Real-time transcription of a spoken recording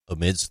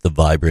Amidst the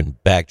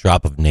vibrant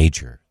backdrop of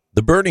nature,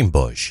 the burning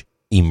bush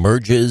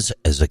emerges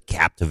as a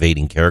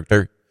captivating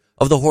character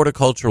of the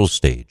horticultural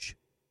stage.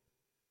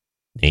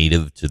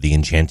 Native to the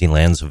enchanting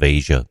lands of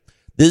Asia,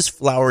 this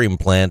flowering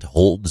plant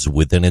holds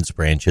within its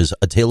branches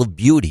a tale of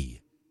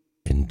beauty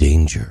and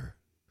danger,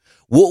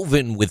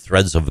 woven with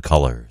threads of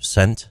color,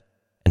 scent,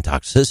 and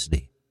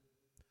toxicity.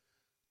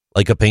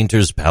 Like a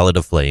painter's palette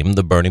aflame,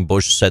 the burning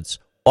bush sets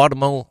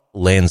autumnal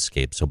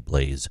landscapes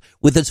ablaze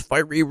with its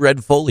fiery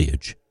red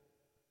foliage.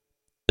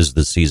 As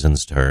the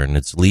seasons turn,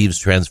 its leaves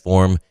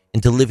transform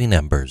into living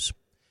embers,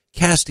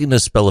 casting a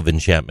spell of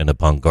enchantment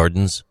upon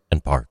gardens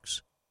and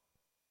parks.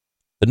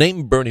 The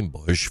name burning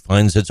bush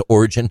finds its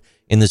origin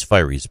in this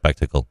fiery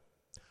spectacle,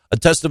 a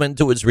testament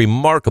to its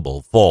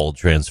remarkable fall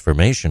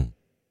transformation.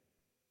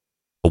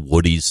 A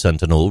woody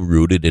sentinel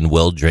rooted in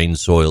well-drained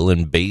soil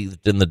and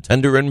bathed in the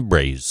tender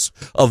embrace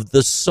of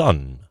the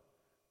sun,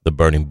 the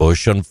burning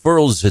bush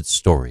unfurls its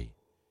story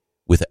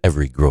with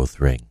every growth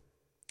ring.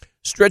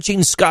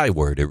 Stretching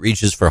skyward, it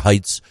reaches for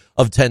heights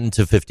of 10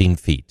 to 15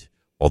 feet,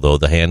 although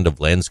the hand of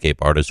landscape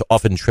artists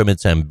often trim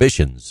its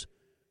ambitions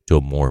to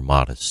a more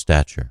modest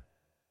stature.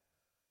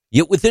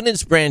 Yet within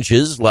its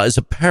branches lies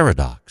a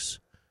paradox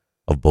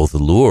of both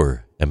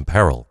allure and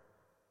peril.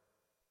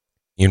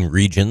 In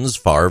regions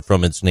far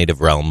from its native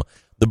realm,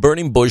 the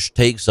burning bush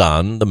takes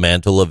on the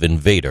mantle of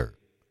invader.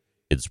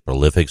 Its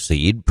prolific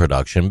seed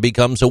production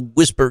becomes a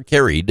whisper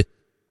carried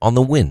on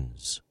the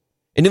winds,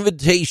 an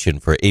invitation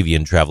for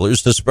avian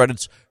travelers to spread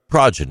its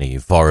progeny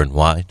far and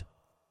wide.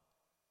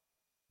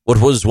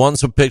 What was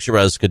once a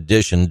picturesque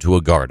addition to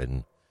a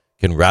garden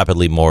can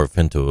rapidly morph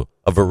into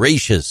a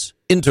voracious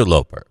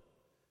interloper,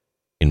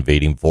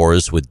 invading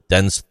forests with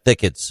dense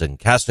thickets and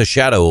cast a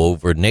shadow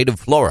over native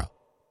flora.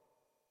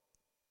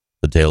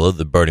 The tale of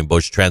the burning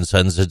bush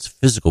transcends its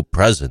physical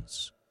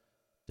presence,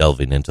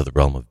 delving into the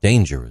realm of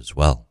danger as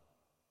well.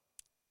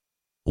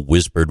 A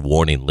whispered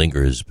warning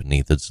lingers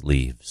beneath its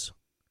leaves,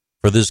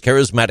 for this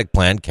charismatic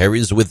plant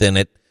carries within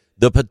it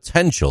the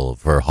potential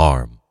for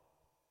harm.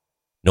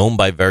 Known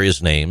by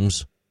various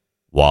names,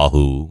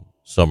 wahoo,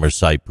 summer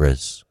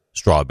cypress,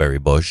 strawberry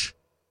bush,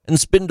 and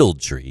spindle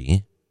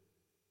tree,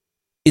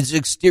 its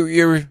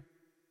exterior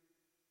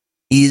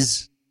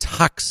is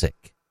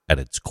toxic at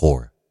its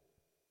core.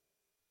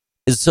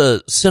 It's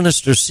a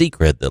sinister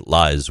secret that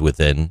lies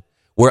within,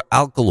 where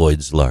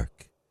alkaloids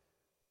lurk,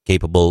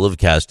 capable of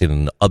casting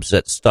an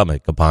upset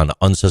stomach upon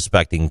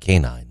unsuspecting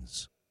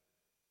canines.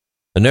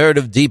 The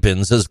narrative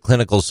deepens as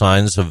clinical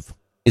signs of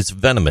its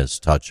venomous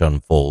touch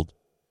unfold: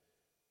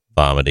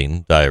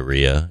 vomiting,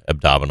 diarrhea,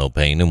 abdominal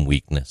pain, and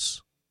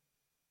weakness.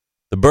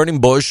 The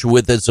burning bush,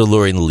 with its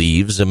alluring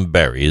leaves and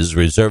berries,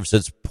 reserves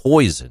its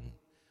poison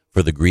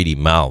for the greedy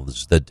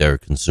mouths that dare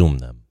consume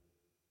them.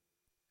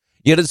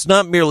 Yet it's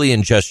not merely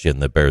ingestion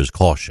that bears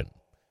caution,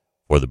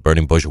 for the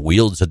burning bush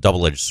wields a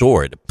double-edged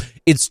sword.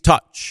 Its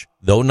touch,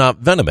 though not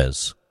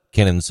venomous,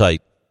 can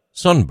incite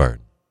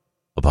sunburn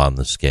upon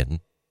the skin.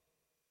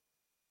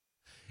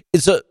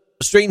 It's a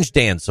strange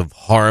dance of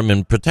harm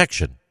and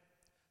protection.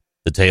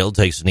 The tale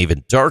takes an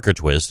even darker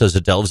twist as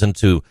it delves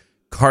into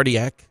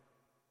cardiac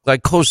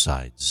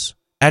glycosides,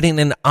 adding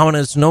an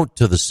ominous note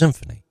to the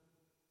symphony.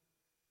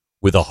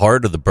 With the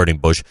heart of the burning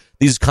bush,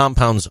 these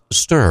compounds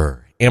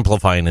stir,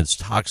 amplifying its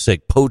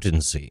toxic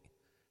potency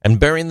and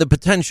bearing the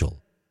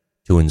potential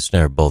to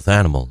ensnare both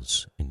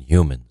animals and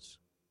humans.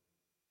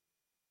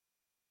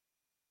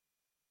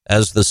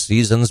 As the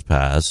seasons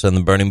pass and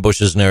the burning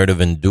bush's narrative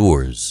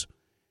endures,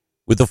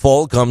 with the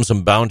fall comes a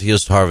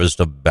bounteous harvest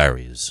of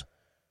berries,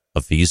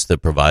 a feast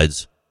that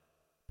provides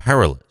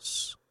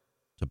perilous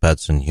to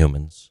pets and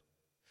humans.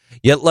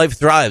 Yet life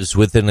thrives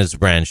within its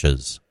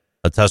branches,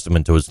 a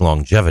testament to its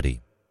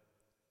longevity.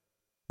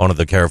 Under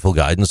the careful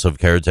guidance of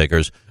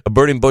caretakers, a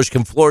burning bush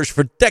can flourish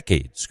for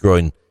decades,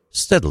 growing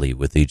steadily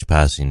with each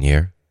passing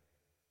year.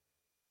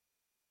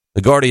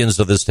 The guardians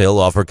of this tale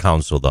offer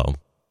counsel, though.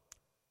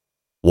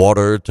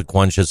 Water to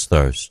quench its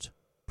thirst,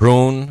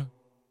 prune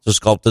to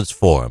sculpt its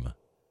form,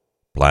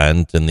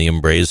 plant in the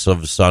embrace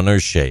of sun or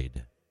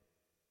shade.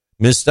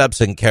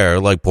 Missteps in care,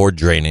 like poor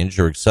drainage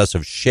or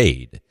excessive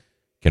shade,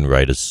 can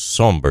write a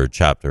somber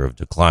chapter of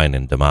decline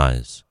and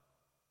demise.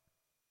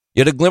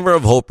 Yet a glimmer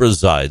of hope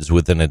resides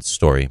within its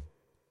story.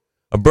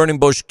 A burning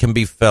bush can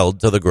be felled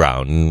to the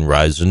ground and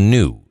rise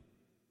anew,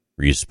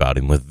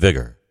 resprouting with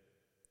vigor.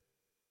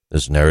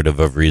 This narrative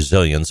of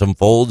resilience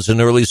unfolds in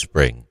early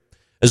spring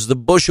as the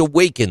bush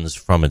awakens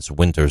from its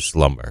winter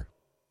slumber.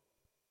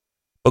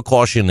 But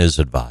caution is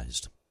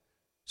advised.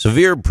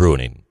 Severe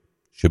pruning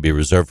should be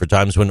reserved for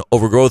times when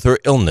overgrowth or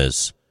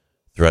illness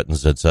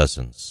threatens its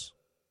essence.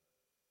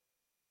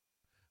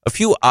 A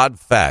few odd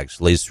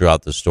facts lace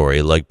throughout the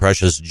story, like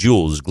precious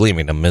jewels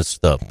gleaming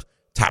amidst the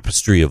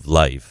tapestry of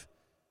life.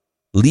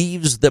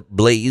 Leaves that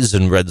blaze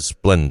in red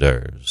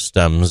splendor,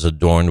 stems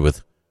adorned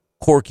with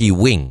corky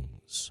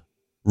wings,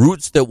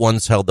 roots that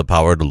once held the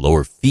power to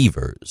lower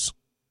fevers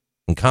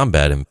and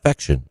combat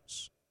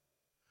infections.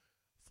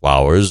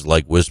 Flowers,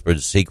 like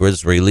whispered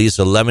secrets, release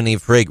a lemony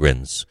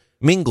fragrance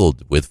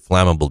mingled with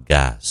flammable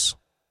gas.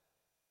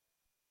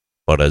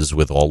 But as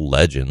with all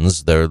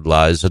legends, there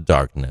lies a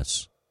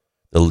darkness.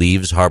 The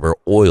leaves harbor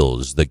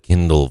oils that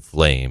kindle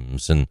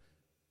flames and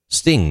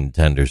sting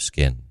tender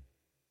skin.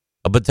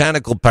 A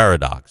botanical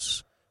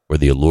paradox where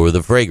the allure of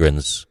the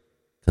fragrance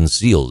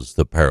conceals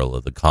the peril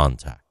of the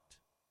contact.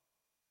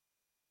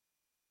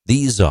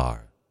 These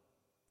are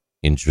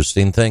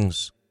Interesting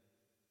Things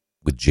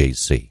with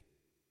JC.